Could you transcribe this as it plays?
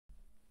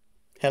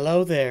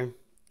Hello there,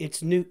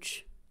 it's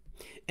NOOCH,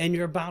 and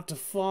you're about to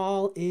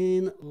fall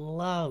in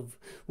love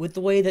with the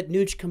way that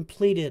NOOCH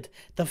completed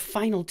the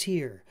final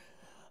tier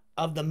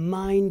of the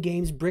Mind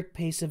Games Brick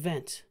Pace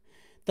event.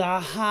 The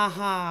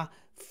ha-ha,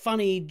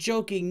 funny,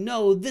 joking,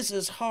 no, this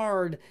is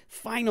hard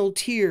final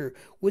tier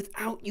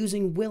without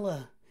using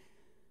Willa.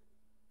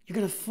 You're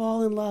going to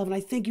fall in love, and I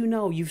think you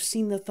know. You've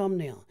seen the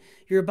thumbnail.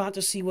 You're about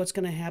to see what's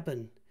going to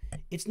happen.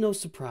 It's no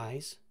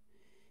surprise.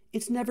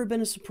 It's never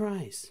been a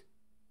surprise.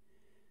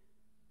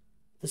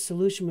 The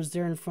solution was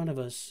there in front of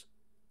us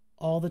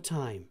all the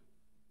time.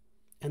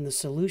 And the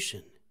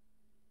solution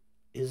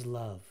is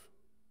love.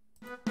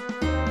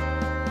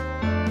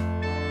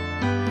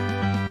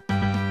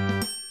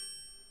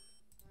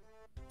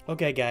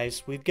 Okay,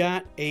 guys, we've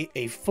got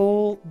a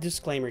full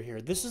disclaimer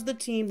here. This is the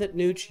team that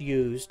NOOCH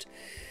used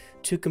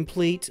to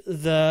complete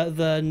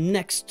the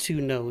next two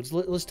nodes.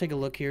 Let's take a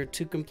look here.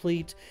 To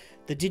complete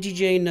the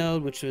DigiJ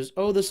node, which was,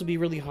 oh, this will be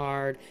really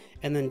hard,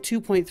 and then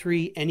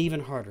 2.3 and even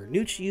harder.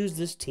 NOOCH used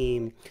this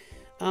team.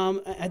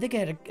 I think I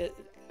had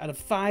out of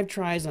 5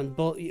 tries on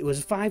both. It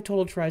was 5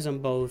 total tries on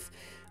both.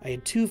 I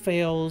had 2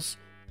 fails,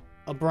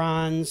 a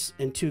bronze,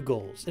 and 2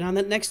 golds. And on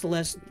that next to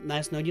last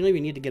node, you don't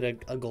even need to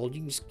get a gold.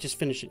 You can just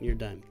finish it and you're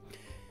done.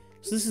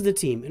 So this is the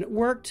team, and it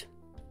worked.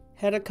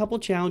 Had a couple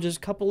challenges,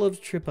 couple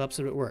of trip-ups,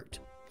 and it worked.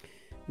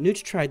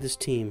 NOOCH tried this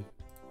team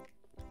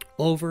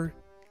over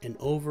and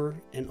over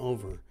and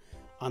over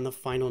on the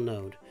final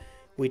node.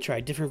 We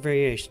tried different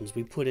variations.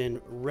 We put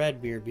in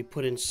Redbeard, we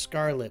put in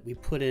Scarlet, we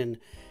put in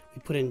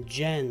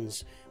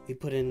Jens, we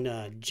put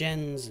in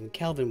Jens and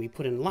Kelvin. We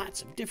put in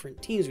lots of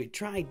different teams. We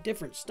tried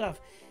different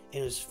stuff,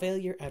 and it was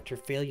failure after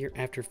failure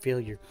after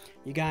failure.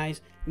 You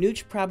guys,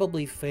 NOOCH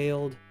probably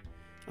failed,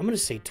 I'm going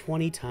to say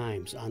 20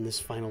 times on this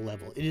final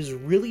level. It is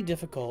really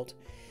difficult,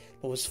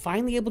 but was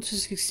finally able to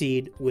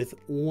succeed with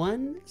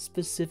one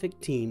specific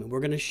team.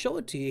 We're going to show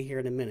it to you here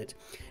in a minute.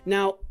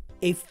 Now,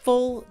 a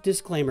full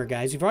disclaimer,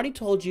 guys. We've already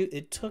told you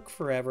it took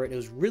forever. It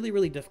was really,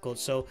 really difficult.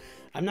 So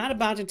I'm not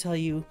about to tell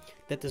you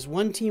that this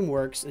one team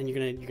works and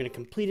you're gonna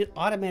complete it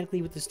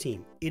automatically with this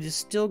team. It is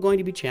still going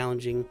to be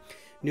challenging.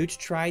 NOOCH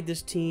tried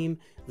this team,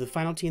 the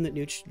final team that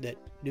NOOCH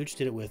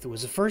did it with. It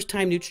was the first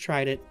time NOOCH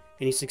tried it,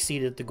 and he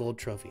succeeded at the gold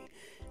trophy.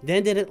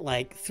 Then did it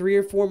like 3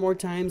 or 4 more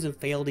times and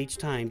failed each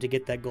time to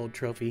get that gold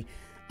trophy.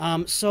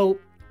 So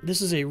this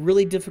is a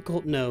really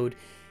difficult node.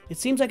 It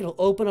seems like it'll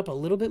open up a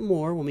little bit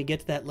more when we get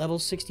to that level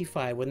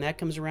 65. When that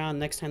comes around,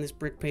 next time this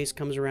brick pace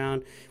comes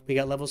around, we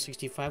got level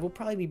 65. We'll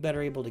probably be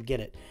better able to get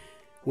it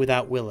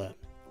without Willa.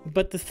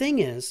 But the thing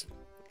is,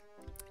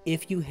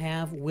 if you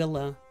have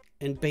Willa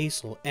and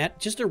Basil at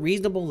just a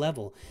reasonable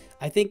level,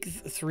 I think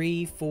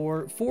 3,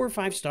 4 or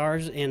 5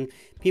 stars, and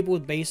people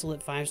with Basil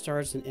at 5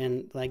 stars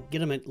and like get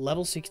them at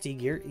level 60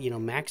 gear, you know,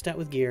 maxed out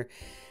with gear,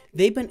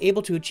 they've been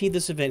able to achieve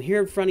this event here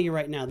in front of you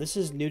right now. This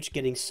is NOOCH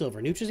getting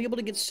silver. NOOCH is able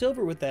to get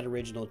silver with that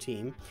original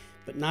team,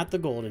 but not the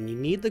gold. And you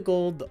need the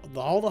gold.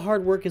 All the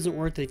hard work isn't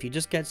worth it if you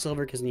just get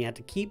silver, because you have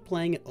to keep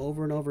playing it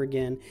over and over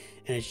again,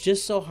 and it's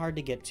just so hard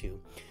to get to.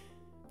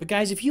 But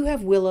guys, if you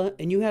have Willa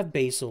and you have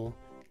Basil,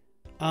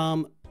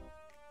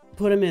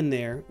 put them in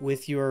there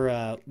with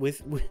your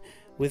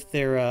with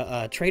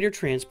their trader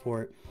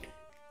transport,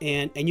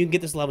 and you can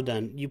get this level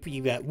done.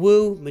 You got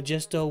Woo,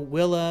 Magisto,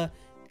 Willa,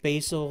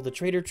 Basil, the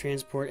trader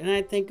transport, and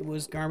I think it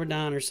was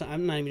Garmadon or something.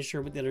 I'm not even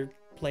sure what the other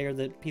player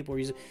that people were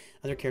using,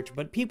 other character,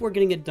 but people were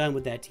getting it done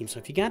with that team. So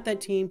if you got that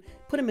team,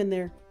 put them in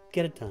there,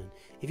 get it done.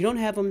 If you don't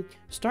have them,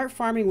 start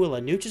farming Willa.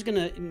 NOOCH is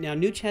gonna, now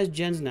NOOCH has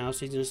gens now,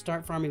 so he's gonna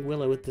start farming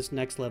Willa with this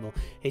next level.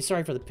 Hey,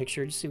 sorry for the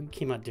picture, just it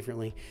came out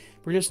differently.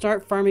 We're gonna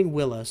start farming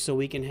Willa so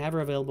we can have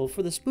her available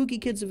for the Spooky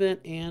Kids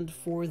event and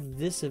for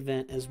this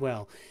event as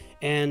well.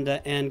 And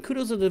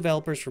kudos to the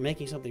developers for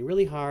making something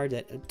really hard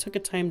that it took a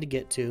time to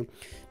get to.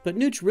 But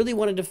NOOCH really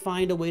wanted to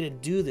find a way to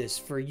do this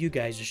for you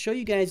guys, to show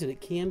you guys that it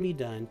can be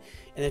done.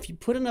 And if you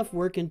put enough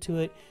work into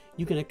it,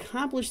 you can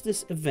accomplish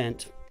this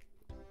event,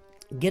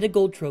 get a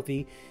gold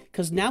trophy,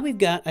 because now we've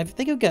got, I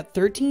think I've got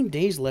 13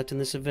 days left in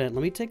this event.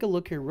 Let me take a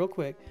look here real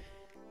quick.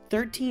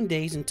 13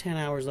 days and 10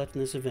 hours left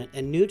in this event,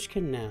 and NOOCH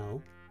can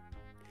now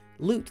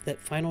loot that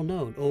final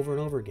node over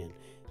and over again.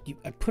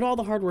 I put all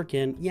the hard work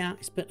in. Yeah,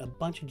 I spent a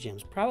bunch of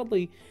gems.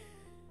 Probably,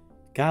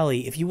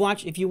 golly, if you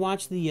watch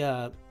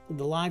the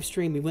live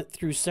stream, we went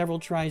through several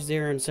tries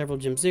there and several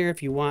gems there.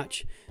 If you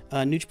watch,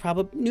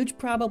 NOOCH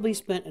probably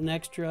spent an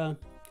extra,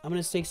 I'm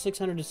going to say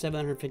 600 to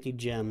 750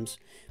 gems,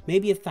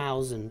 maybe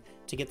 1,000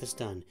 to get this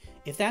done.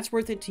 If that's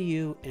worth it to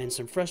you and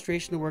some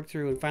frustration to work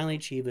through and finally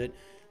achieve it,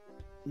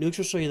 NOOCH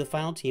will show you the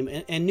final team.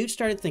 And NOOCH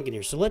started thinking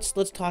here. So let's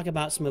talk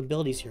about some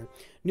abilities here.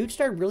 NOOCH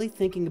started really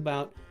thinking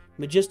about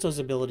Magisto's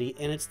ability,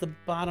 and it's the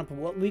bottom.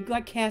 Well, we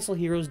got Castle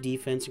Heroes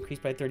defense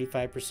increased by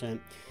 35%.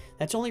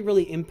 That's only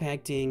really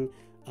impacting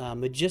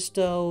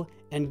Magisto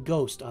and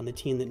Ghost on the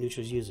team that NOOCH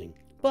was using.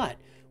 But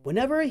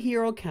whenever a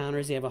hero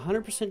counters, they have a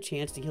 100%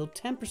 chance to heal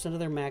 10% of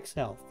their max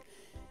health.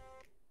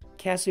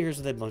 Castle Heroes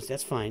with that bonus,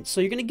 that's fine.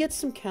 So you're going to get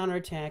some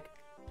counterattack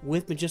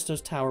with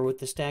Magisto's Tower with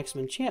the stacks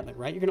of enchantment,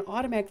 right? You're going to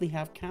automatically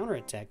have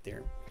counterattack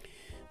there.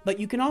 But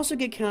you can also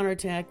get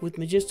counterattack with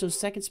Magisto's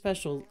second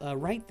special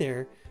right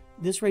there.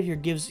 This right here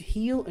gives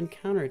heal and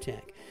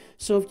counterattack.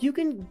 So if you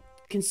can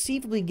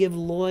conceivably give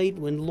Lloyd,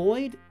 when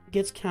Lloyd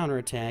gets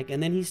counterattack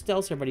and then he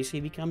stealths everybody so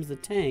he becomes the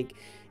tank,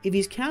 if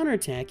he's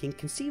counterattacking,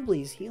 conceivably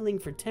he's healing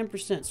for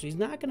 10%. So he's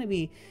not going to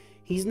be,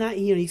 he's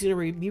going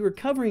to be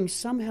recovering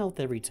some health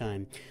every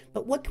time.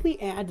 But what can we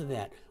add to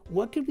that?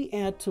 What could we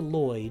add to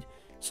Lloyd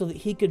so that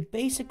he could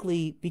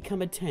basically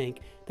become a tank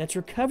that's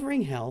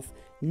recovering health,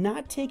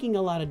 not taking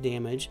a lot of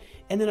damage,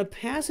 and then a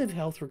passive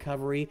health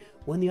recovery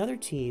when the other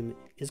team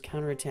is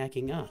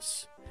counterattacking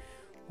us?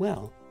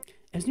 Well,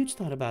 as NOOCH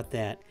thought about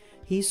that,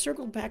 he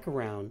circled back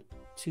around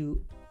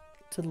to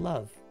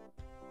love,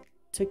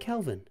 to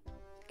Kelvin.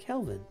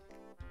 Kelvin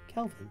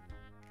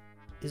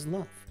is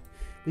love.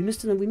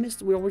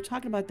 We're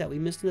talking about that. We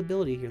missed an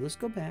ability here. Let's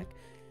go back.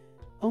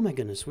 Oh my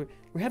goodness, we're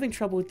having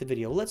trouble with the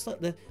video. Let's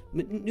let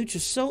NOOCH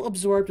is so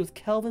absorbed with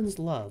Kelvin's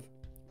love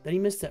that he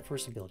missed that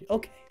first ability.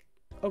 Okay.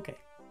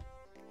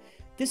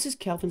 This is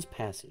Kelvin's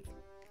passive.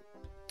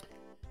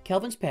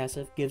 Kelvin's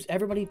passive gives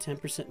everybody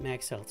 10%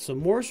 max health, so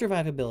more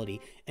survivability.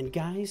 And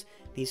guys,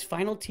 these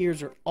final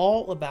tiers are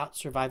all about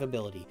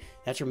survivability.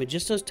 That's where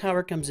Magisto's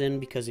Tower comes in,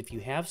 because if you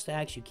have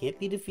stacks, you can't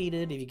be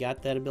defeated if you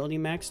got that ability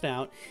maxed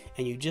out,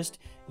 and you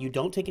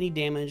don't take any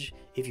damage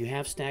if you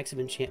have stacks of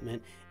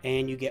enchantment,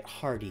 and you get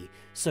hardy.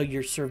 So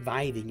you're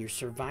surviving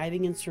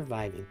and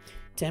surviving.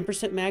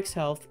 10% max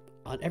health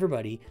on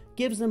everybody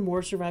gives them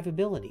more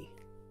survivability.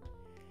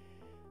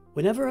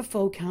 Whenever a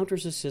foe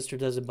counters assist or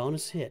does a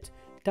bonus hit,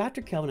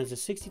 Dr. Kelvin has a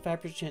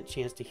 65%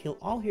 chance to heal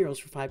all heroes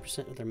for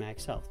 5% of their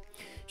max health.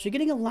 So you're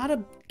getting a lot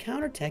of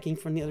counterattacking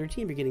from the other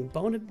team. You're getting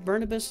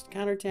Barnabas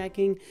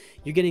counterattacking.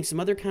 You're getting some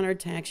other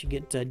counterattacks. You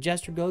get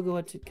Jester Gogo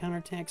to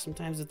counterattack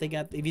sometimes if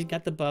he's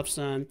got the buffs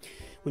on.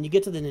 When you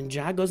get to the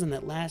Ninjagos on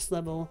that last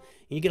level,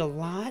 and you get a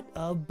lot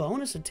of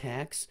bonus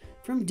attacks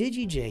from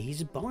DigiJ.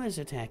 He's bonus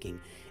attacking.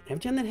 And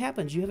every time that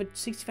happens, you have a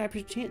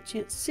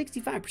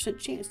 65%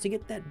 chance to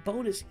get that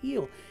bonus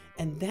heal.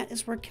 And that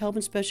is where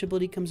Kelvin's special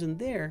ability comes in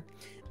there.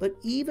 But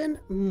even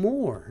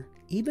more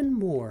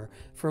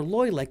for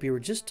Lloyd, like we were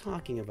just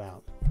talking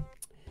about.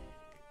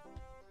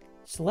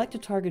 Select a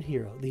target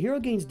hero. The hero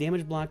gains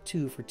damage block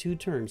 2 for 2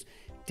 turns.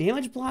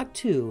 Damage block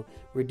 2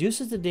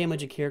 reduces the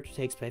damage a character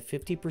takes by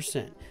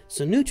 50%.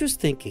 So NOOCH was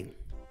thinking,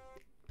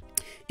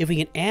 if we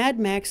can add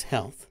max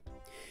health,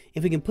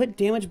 if we can put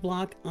damage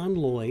block on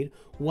Lloyd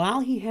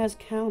while he has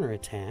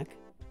counterattack,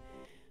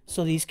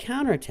 so he's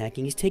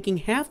counterattacking, he's taking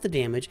half the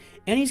damage,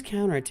 and he's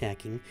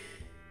counterattacking,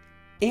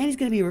 and he's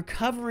going to be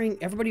recovering,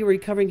 everybody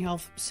recovering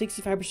health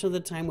 65% of the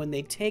time when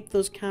they take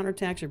those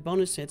counterattacks or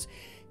bonus hits.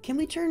 Can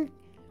we turn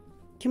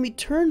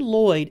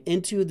Lloyd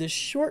into this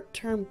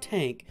short-term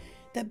tank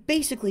that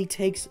basically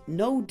takes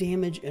no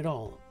damage at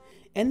all?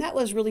 And that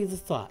was really the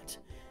thought.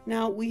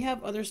 Now, we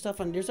have other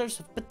stuff on, there's other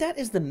stuff, but that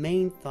is the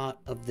main thought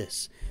of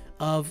this,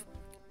 of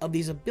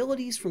these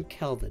abilities from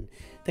Kelvin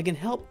that can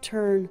help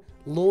turn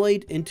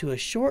Lloyd into a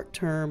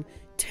short-term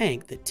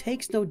tank that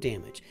takes no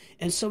damage.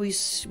 And so we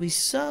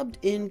subbed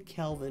in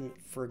Kelvin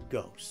for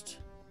Ghost.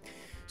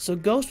 So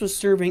Ghost was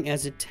serving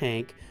as a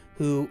tank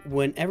who,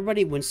 when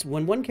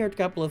one character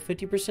got below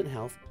 50%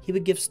 health, he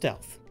would give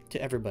stealth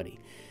to everybody.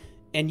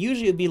 And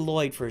usually it would be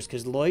Lloyd first,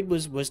 because Lloyd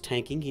was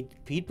tanking.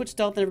 He'd put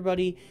stealth on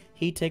everybody.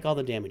 He'd take all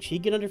the damage.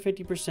 He'd get under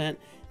 50%.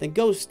 Then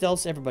Ghost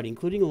stealths everybody,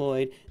 including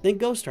Lloyd. Then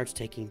Ghost starts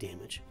taking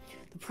damage.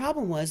 The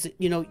problem was that,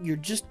 you're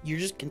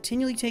just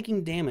continually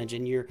taking damage,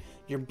 and you're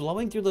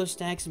blowing through those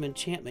stacks of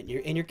enchantment.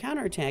 And you're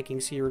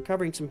counterattacking, so you're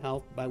recovering some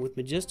health with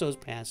Magisto's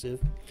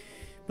passive.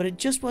 But it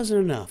just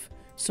wasn't enough.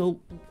 So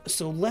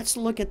let's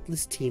look at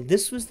this team.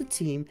 This was the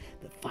team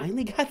that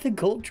finally got the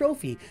gold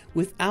trophy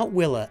without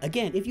Willa.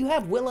 Again, if you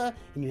have Willa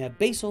and you have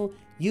Basil,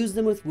 use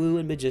them with Wu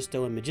and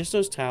Magisto and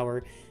Magisto's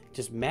Tower.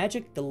 Just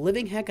magic the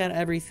living heck out of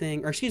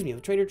everything. Or excuse me,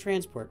 with Trader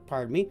Transport,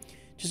 pardon me.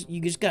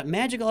 You just got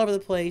magic all over the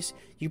place.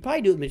 You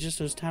probably do it with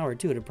Magisto's Tower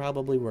too. It'd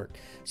probably work.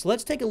 So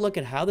let's take a look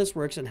at how this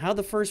works and how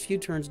the first few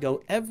turns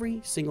go every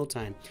single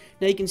time.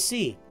 Now you can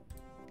see,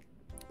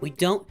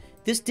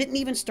 this didn't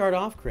even start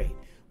off great.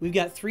 We've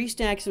got 3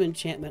 stacks of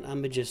enchantment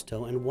on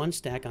Magisto and 1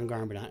 stack on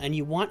Garmadon. And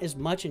you want as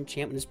much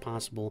enchantment as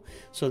possible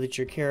so that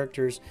your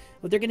characters,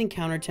 they're getting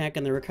counterattack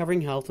and they're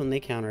recovering health when they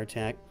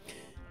counterattack.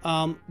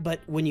 But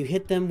when you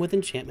hit them with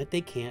enchantment,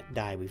 they can't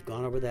die. We've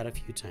gone over that a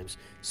few times.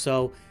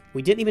 So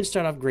we didn't even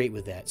start off great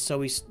with that.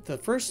 So the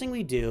first thing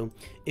we do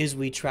is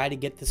we try to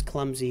get this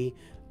clumsy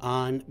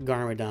on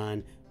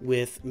Garmadon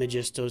with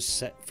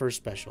Magisto's first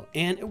special.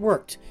 And it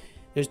worked.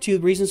 There's 2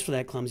 reasons for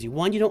that clumsy.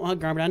 1, you don't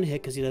want Garmadon to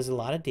hit because he does a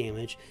lot of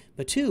damage.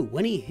 But 2,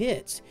 when he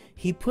hits,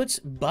 he puts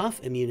buff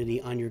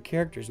immunity on your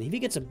characters. And if he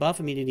gets a buff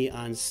immunity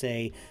on,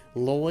 say,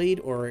 Lloyd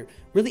or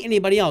really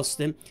anybody else,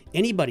 then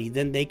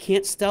they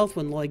can't stealth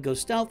when Lloyd goes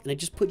stealth, and it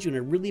just puts you in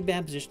a really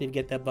bad position to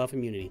get that buff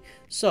immunity.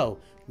 So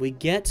we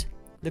get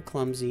the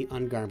clumsy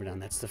on Garmadon.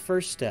 That's the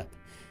first step.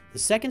 The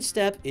second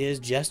step is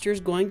Jester's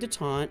going to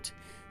taunt.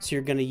 So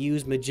you're going to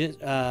use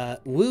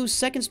Wu's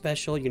second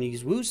special. You're going to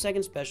use Wu's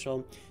second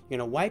special. You're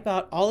going to wipe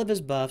out all of his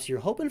buffs. You're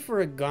hoping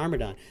for a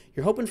Garmadon.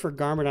 You're hoping for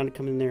Garmadon to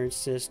come in there and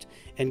assist.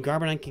 And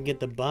Garmadon can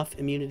get the buff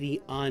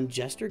immunity on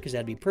Jester, because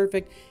that'd be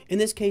perfect. In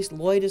this case,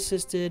 Lloyd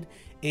assisted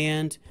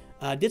and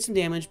did some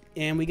damage.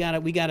 And we got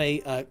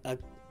a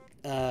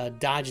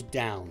dodge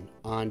down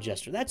on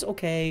Jester. That's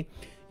okay.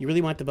 You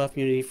really want the buff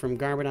immunity from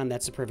Garmadon.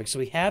 That's the perfect. So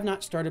we have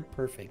not started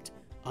perfect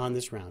on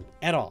this round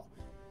at all.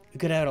 We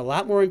could have had a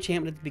lot more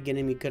enchantment at the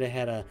beginning. We could have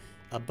had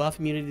a buff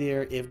immunity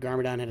there if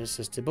Garmadon had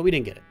assisted, but we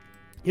didn't get it.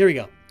 Here we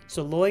go.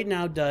 So Lloyd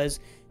now does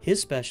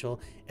his special.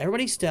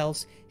 Everybody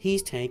stealths.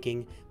 He's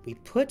tanking. We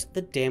put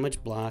the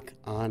damage block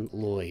on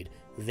Lloyd.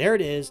 There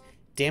it is.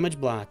 Damage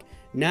block.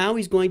 Now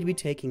he's going to be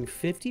taking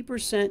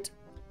 50%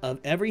 of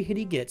every hit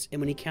he gets,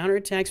 and when he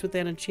counterattacks with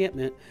that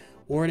enchantment,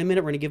 or in a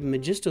minute we're going to give him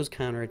Magisto's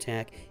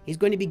counterattack, he's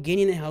going to be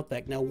gaining the health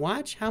back. Now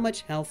watch how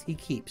much health he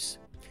keeps.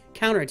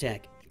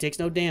 Counterattack. He takes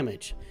no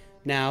damage.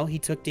 Now, he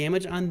took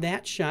damage on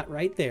that shot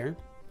right there.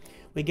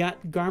 We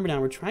got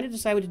Garmadon. We're trying to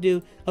decide what to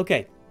do.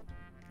 Okay,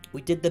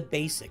 we did the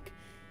basic.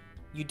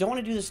 You don't want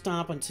to do the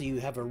stomp until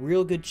you have a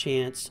real good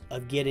chance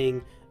of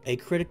getting a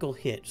critical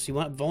hit. So you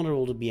want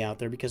vulnerable to be out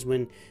there, because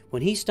when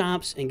he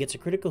stomps and gets a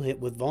critical hit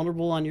with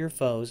vulnerable on your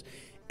foes,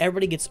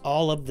 everybody gets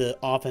all of the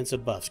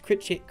offensive buffs.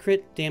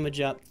 Crit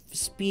damage up,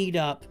 speed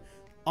up,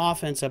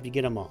 offense up, you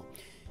get them all.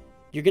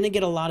 You're going to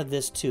get a lot of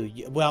this too.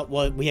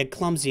 Well, we had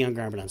clumsy on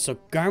Garmadon. So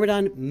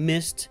Garmadon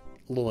missed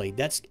Lloyd.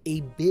 That's a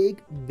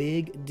big,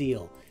 big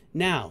deal.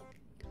 Now,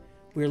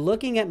 we're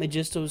looking at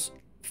Magisto's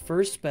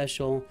first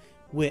special,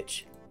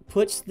 which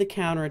puts the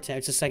counterattack.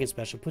 It's the second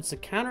special. Puts the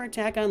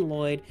counterattack on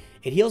Lloyd.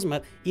 It heals him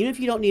up. Even if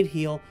you don't need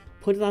heal,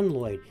 put it on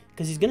Lloyd,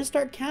 because he's going to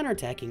start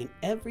counterattacking, and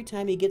every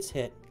time he gets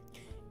hit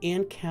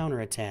and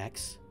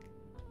counterattacks,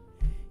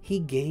 he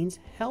gains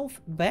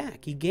health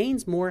back. He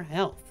gains more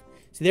health.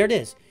 See, there it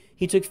is.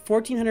 He took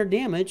 1,400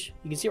 damage.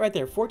 You can see it right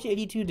there,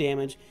 1,482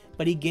 damage,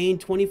 but he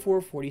gained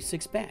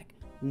 2,446 back.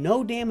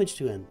 No damage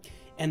to him.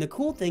 And the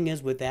cool thing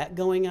is, with that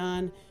going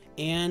on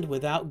and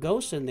without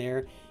ghosts in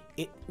there,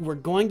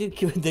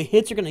 the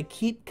hits are going to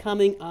keep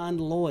coming on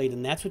Lloyd,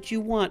 and that's what you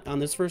want on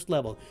this first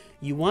level.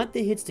 You want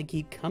the hits to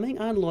keep coming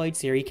on Lloyd.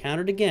 See, he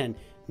countered again.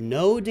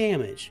 No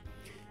damage.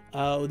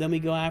 Then we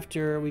go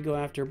after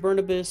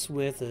Burnibus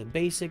with a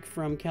basic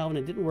from Calvin.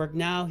 It didn't work.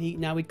 Now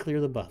we clear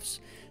the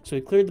buffs. So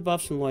we cleared the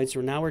buffs from Lloyd,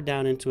 so now we're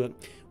down into it.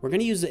 We're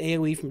going to use the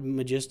AoE from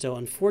Magisto.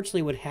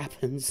 Unfortunately, what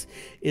happens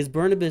is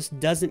Burnibus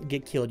doesn't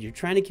get killed. You're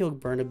trying to kill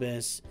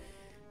Burnibus.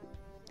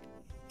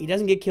 He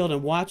doesn't get killed,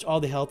 and watch all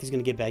the health he's going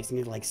to get back. He's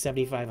going to get like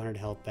 7,500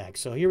 health back.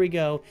 So here we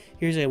go.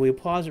 Here's AoE. We'll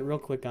pause it real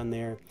quick on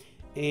there.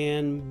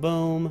 And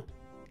boom.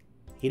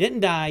 He didn't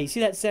die. You see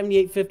that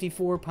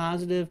 7854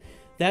 positive?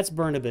 That's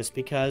Burnibus,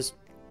 because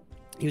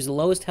he was the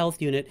lowest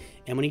health unit,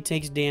 and when he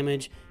takes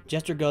damage,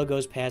 Jester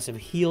Go-Go's passive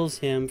heals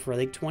him for, I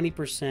think,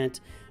 20%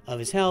 of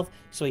his health,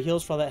 so he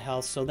heals for all that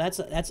health. So that's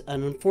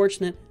an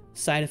unfortunate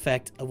side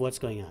effect of what's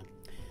going on.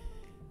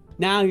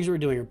 Now, here's what we're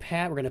doing.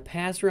 We're going to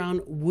pass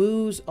around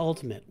Wu's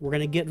ultimate. We're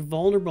going to get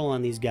vulnerable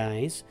on these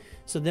guys,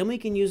 so then we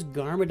can use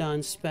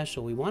Garmadon's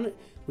special. We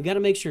got to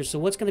make sure. So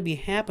what's going to be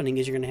happening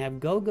is you're going to have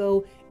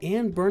Go-Go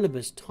and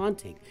Burnibus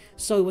taunting.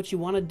 So what you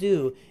want to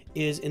do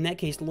is, in that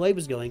case, Lloyd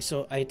was going,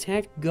 so I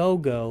attacked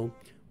Go-Go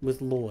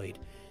with Lloyd.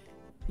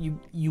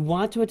 You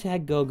want to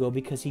attack Go-Go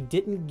because he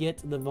didn't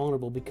get the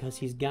vulnerable, because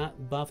he's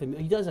got buff.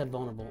 He does have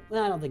vulnerable.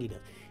 Well, I don't think he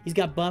does. He's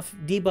got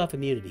debuff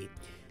immunity.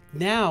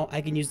 Now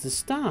I can use the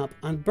stomp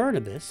on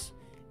Burnibus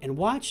and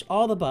watch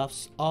all the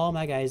buffs all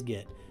my guys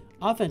get.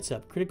 Offense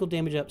up, critical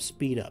damage up,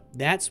 speed up.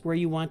 That's where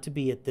you want to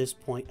be at this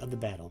point of the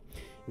battle.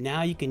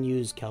 Now you can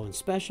use Kelvin's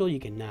special. You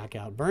can knock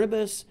out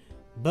Burnibus.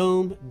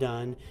 Boom,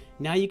 done.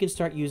 Now you can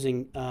start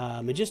using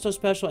Magisto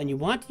special, and you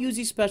want to use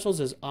these specials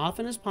as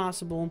often as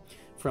possible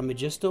from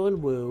Magisto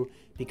and Wu,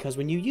 because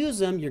when you use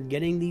them, you're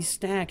getting these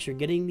stacks, you're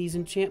getting these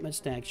enchantment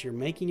stacks, you're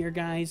making your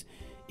guys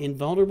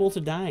invulnerable to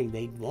dying.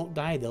 They won't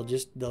die, they'll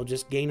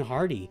just gain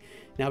hardy.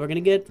 Now we're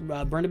gonna get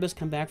Burnibus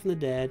come back from the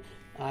dead.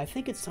 I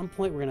think at some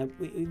point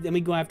then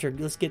we go after,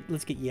 let's get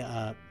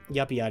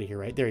Yuppie out of here,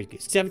 right? There you go,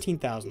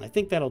 17,000. I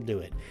think that'll do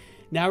it.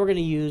 Now we're going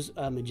to use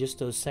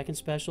Magisto's second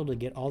special to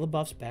get all the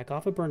buffs back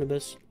off of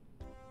Burnibus.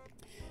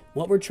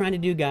 What we're trying to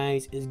do,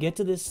 guys, is get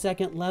to this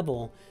second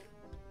level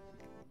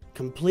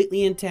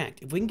completely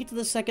intact. If we can get to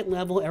the second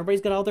level,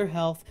 everybody's got all their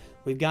health.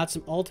 We've got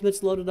some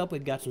ultimates loaded up.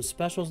 We've got some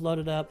specials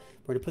loaded up.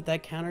 We're going to put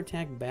that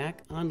counterattack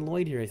back on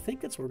Lloyd here. I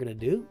think that's what we're going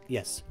to do.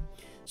 Yes.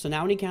 So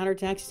now when he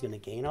counterattacks, he's going to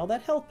gain all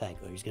that health back.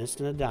 He's just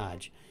going to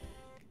dodge.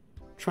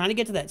 Trying to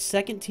get to that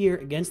second tier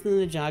against the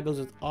Ninjagos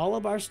with all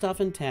of our stuff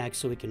intact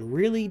so we can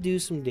really do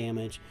some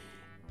damage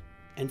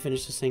and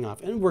finish this thing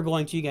off. And we're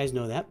going to, you guys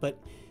know that, but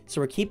so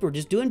we're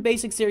just doing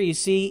basics there. You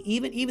see,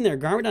 even there,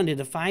 Garmadon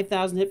did a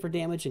 5,000 hit for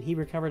damage and he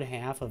recovered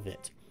half of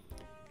it.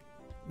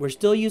 We're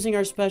still using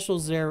our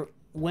specials there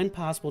when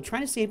possible,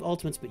 trying to save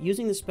ultimates, but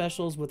using the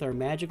specials with our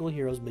magical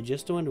heroes,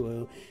 Magisto and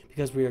Wu,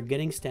 because we are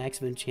getting stacks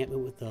of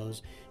enchantment with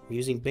those. We're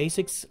using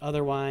basics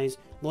otherwise.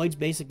 Lloyd's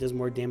basic does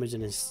more damage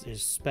than his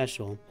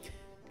special.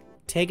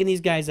 taking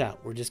these guys out.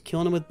 We're just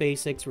killing them with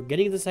basics. We're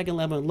getting to the second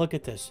level, and look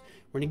at this.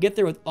 We're going to get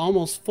there with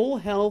almost full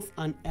health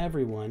on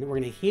everyone. We're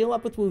going to heal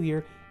up with Woo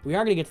here. We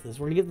are going to get to this.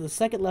 We're going to get to the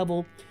second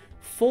level,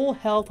 full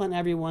health on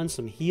everyone,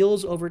 some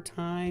heals over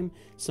time,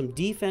 some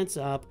defense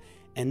up,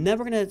 and then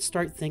we're going to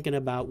start thinking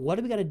about what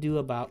do we got to do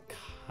about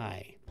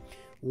Kai.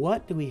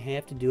 What do we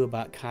have to do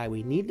about Kai?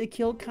 We need to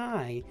kill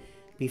Kai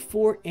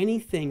before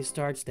anything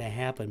starts to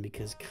happen,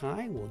 because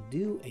Kai will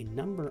do a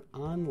number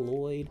on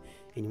Lloyd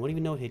and you won't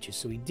even know it hit you.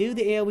 So we do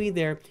the AoE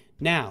there.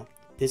 Now,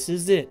 this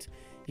is it.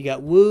 You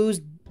got Woo's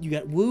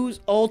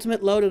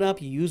ultimate loaded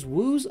up. You use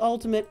Woo's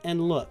ultimate,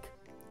 and look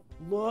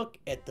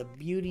at the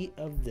beauty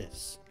of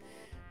this.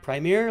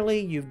 Primarily,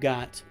 you've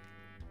got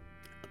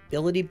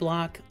ability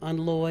block on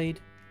Lloyd,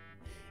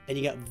 and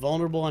you got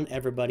vulnerable on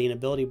everybody and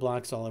ability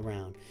blocks all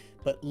around.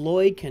 But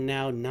Lloyd can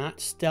now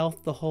not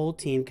stealth the whole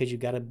team because you've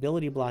got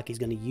ability block. He's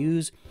going to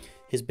use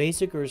his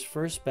basic or his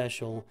first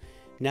special.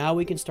 Now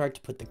we can start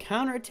to put the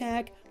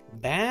counterattack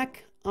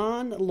back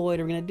on Lloyd.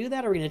 Are we going to do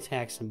that, or are we going to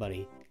attack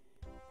somebody?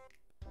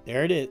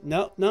 There it is.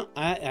 No.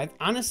 I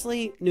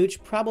honestly,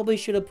 Nooch probably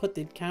should have put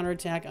the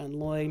counterattack on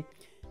Lloyd,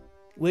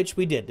 which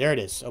we did. There it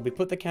is. So we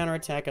put the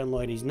counterattack on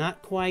Lloyd. He's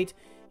not quite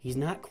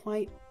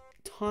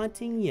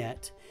taunting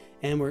yet.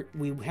 And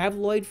we have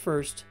Lloyd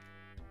first.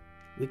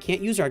 We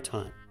can't use our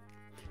taunt.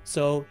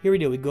 So here we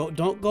do.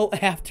 Don't go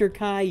after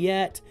Kai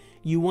yet.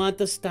 You want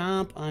the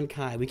stomp on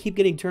Kai. We keep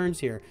getting turns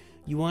here.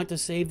 You want to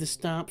save the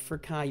stomp for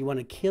Kai. You want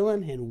to kill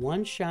him in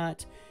one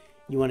shot.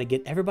 You want to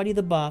get everybody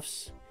the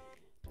buffs.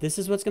 This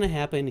is what's going to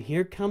happen.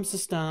 Here comes the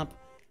stomp.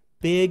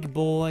 Big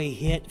boy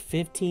hit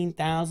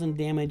 15,000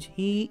 damage.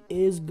 He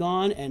is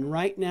gone, and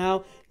right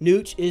now,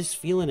 Nooch is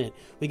feeling it.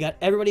 We got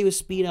everybody with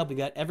speed up. We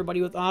got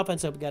everybody with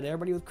offense up. We got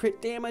everybody with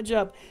crit damage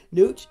up.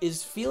 Nooch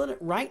is feeling it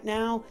right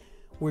now.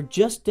 We're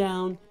just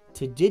down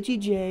to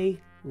DigiJ,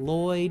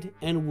 Lloyd,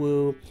 and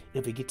Woo.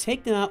 And if we could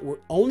take them out, the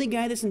only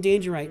guy that's in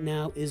danger right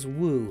now is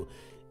Woo.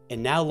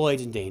 And now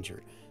Lloyd's in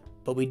danger.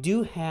 But we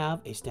do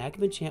have a stack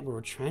of enchant where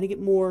we're trying to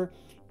get more.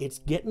 It's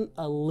getting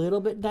a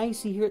little bit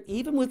dicey here,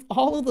 even with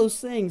all of those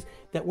things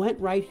that went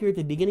right here at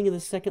the beginning of the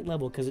second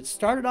level, because it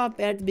started off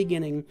bad at the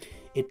beginning.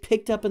 It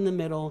picked up in the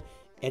middle.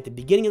 At the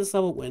beginning of this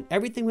level, when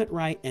everything went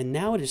right, and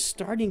now it is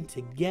starting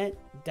to get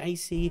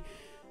dicey.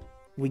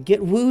 We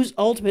get Woo's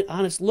ultimate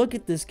on us. Look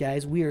at this,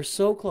 guys. We are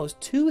so close.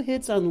 2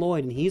 hits on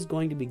Lloyd, and he's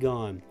going to be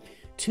gone.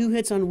 2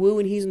 hits on Woo,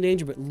 and he's in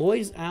danger. But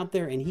Lloyd is out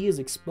there, and he is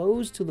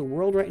exposed to the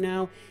world right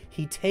now.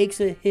 He takes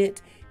a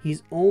hit.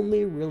 He's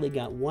only really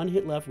got 1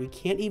 hit left. We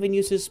can't even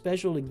use his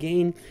special to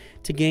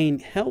gain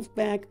health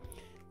back.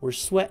 We're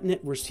sweating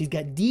it. He's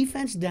got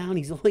defense down.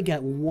 He's only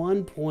got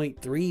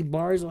 1.3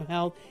 bars of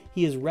health.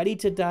 He is ready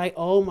to die.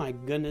 Oh, my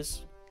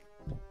goodness.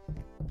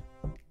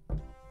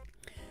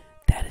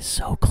 That is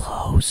so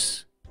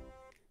close.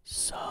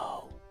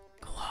 So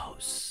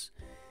close.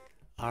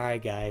 All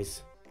right,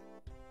 guys.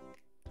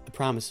 I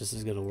promise this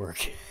is going to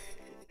work.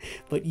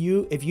 But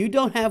if you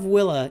don't have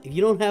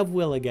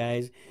Willa,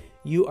 guys,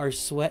 you are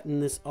sweating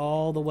this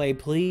all the way.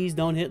 Please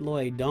don't hit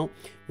Lloyd.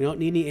 We don't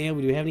need any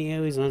AoE. Do we have any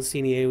AoEs? I don't see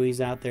any AoEs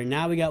out there.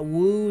 Now we got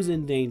Woo's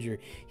in danger.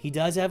 He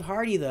does have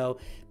Hardy, though.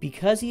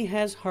 Because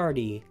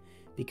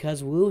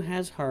Woo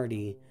has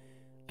Hardy,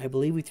 I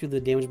believe we threw the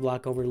damage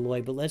block over to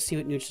Lloyd, but let's see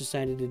what Nooch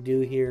decided to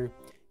do here.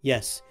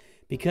 Yes,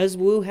 because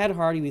Woo had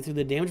Hardy, we threw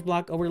the damage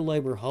block over to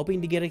Lloyd. We're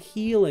hoping to get a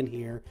heal in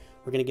here.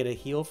 We're going to get a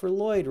heal for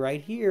Lloyd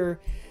right here.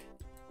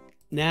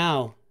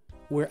 Now,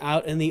 we're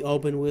out in the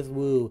open with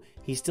Woo.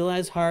 He still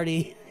has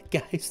Hardy.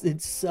 Guys,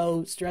 it's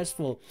so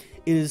stressful.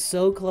 It is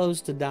so close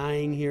to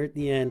dying here at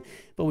the end,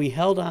 but we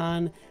held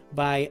on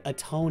by a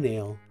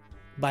toenail.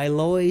 By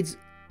Lloyd's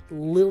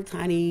little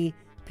tiny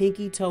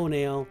pinky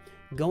toenail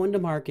going to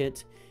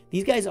market.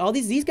 These guys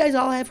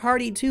all have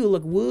Hardy too.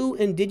 Look, Woo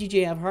and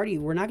DigiJ have Hardy.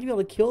 We're not gonna be able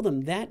to kill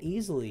them that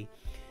easily.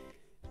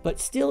 But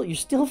still, you're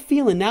still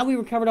feeling. Now we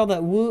recovered all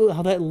that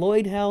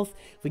Lloyd health.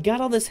 We got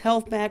all this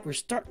health back. We're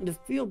starting to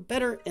feel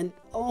better. And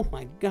oh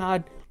my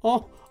God,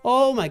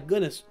 oh my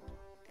goodness,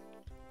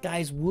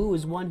 guys, Woo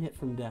is 1 hit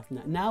from death.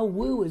 Now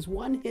Woo is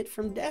 1 hit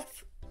from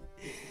death.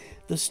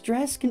 The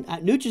stress can.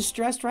 Nooch is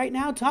stressed right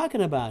now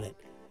talking about it.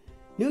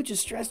 Nooch is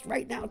stressed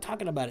right now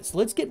talking about it. So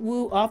let's get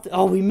Woo off.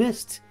 Oh, we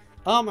missed.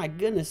 Oh my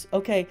goodness.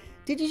 Okay,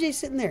 DigiJ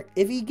sitting there.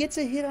 If he gets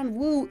a hit on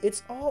Woo,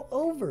 it's all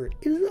over.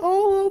 It's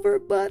all over.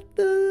 But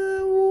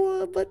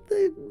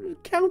the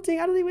counting,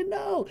 I don't even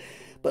know.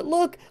 But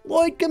look,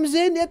 Lloyd comes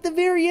in at the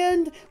very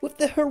end with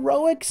the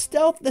heroic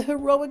stealth, the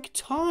heroic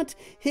taunt,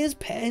 his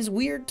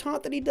weird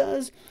taunt that he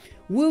does.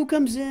 Woo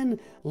comes in,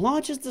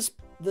 launches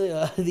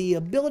the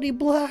ability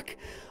block.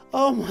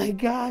 Oh my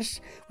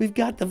gosh, we've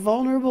got the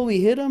vulnerable.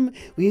 We hit him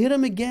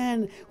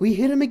again. We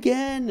hit him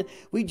again.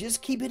 We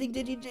just keep hitting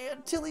DigiJ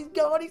until he's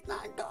gone. He's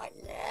not gone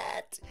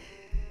yet.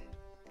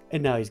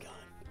 And now he's gone.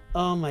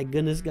 Oh my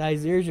goodness,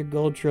 guys, there's your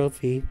gold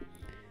trophy.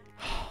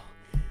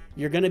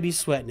 You're going to be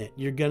sweating it.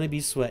 You're going to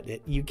be sweating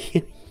it. You're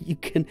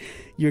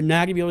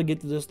not going to be able to get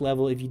to this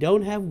level if you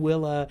don't have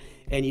Willa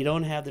and you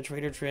don't have the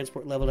trader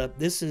transport leveled up.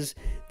 This is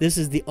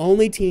the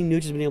only team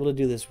Nooch has been able to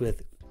do this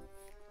with.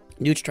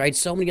 NOOCH tried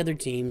so many other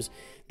teams.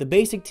 The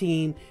basic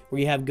team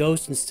where you have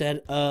Ghost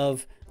instead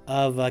of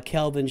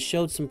Kelvin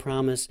showed some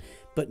promise,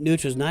 but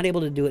NOOCH was not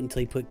able to do it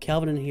until he put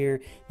Kelvin in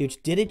here.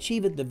 NOOCH did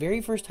achieve it the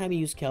very first time he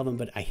used Kelvin,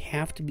 but I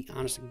have to be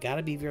honest, I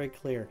gotta be very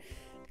clear.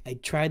 I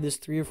tried this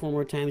 3 or 4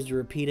 more times to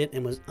repeat it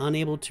and was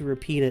unable to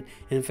repeat it,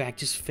 and in fact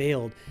just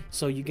failed.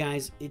 So you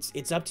guys,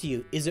 it's up to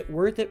you. Is it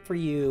worth it for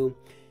you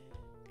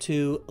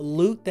to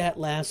loot that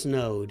last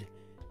node,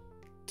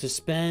 to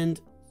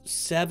spend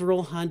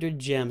several hundred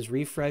gems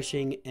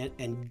refreshing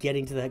and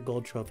getting to that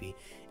gold trophy?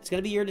 It's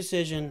going to be your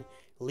decision.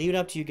 Leave it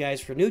up to you guys.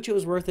 For NOOCH, it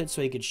was worth it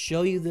so he could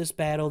show you this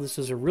battle. This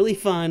was a really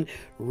fun,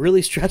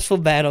 really stressful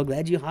battle.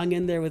 Glad you hung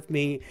in there with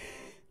me.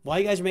 While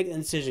you guys are making the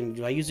decision,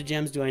 do I use the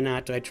gems? Do I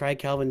not? Do I try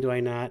Kelvin? Do I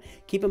not?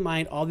 Keep in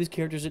mind, all these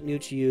characters that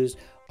NOOCH used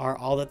are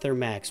all at their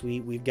max.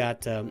 We've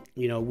got,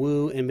 you know,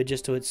 Wu and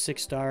Magisto at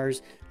 6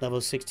 stars,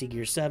 level 60,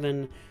 gear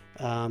 7.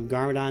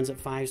 Garmadon's at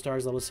 5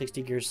 stars, level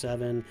 60, gear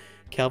 7.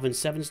 Kelvin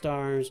 7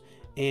 stars,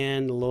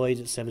 and Lloyd's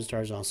at 7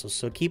 stars also.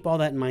 So keep all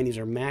that in mind. These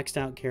are maxed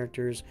out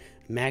characters.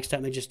 Maxed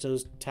out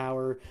Magisto's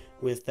tower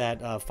with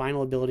that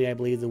final ability, I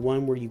believe, the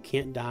one where you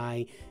can't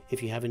die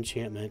if you have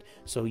enchantment.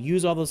 So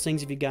use all those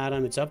things if you got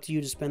them. It's up to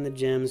you to spend the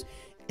gems.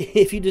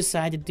 If you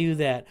decide to do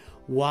that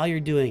while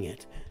you're doing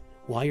it,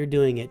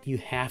 you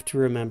have to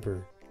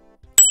remember,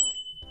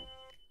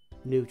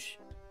 NOOCH,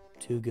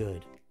 too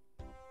good.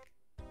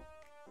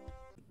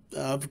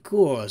 Of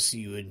course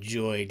you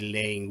enjoyed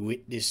laying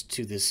witness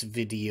to this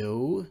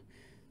video.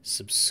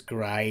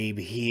 Subscribe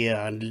here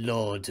on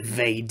Lord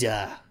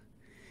Vader.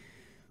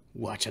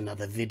 Watch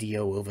another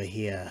video over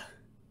here.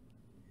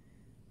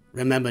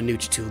 Remember,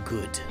 NOOCH too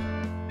good.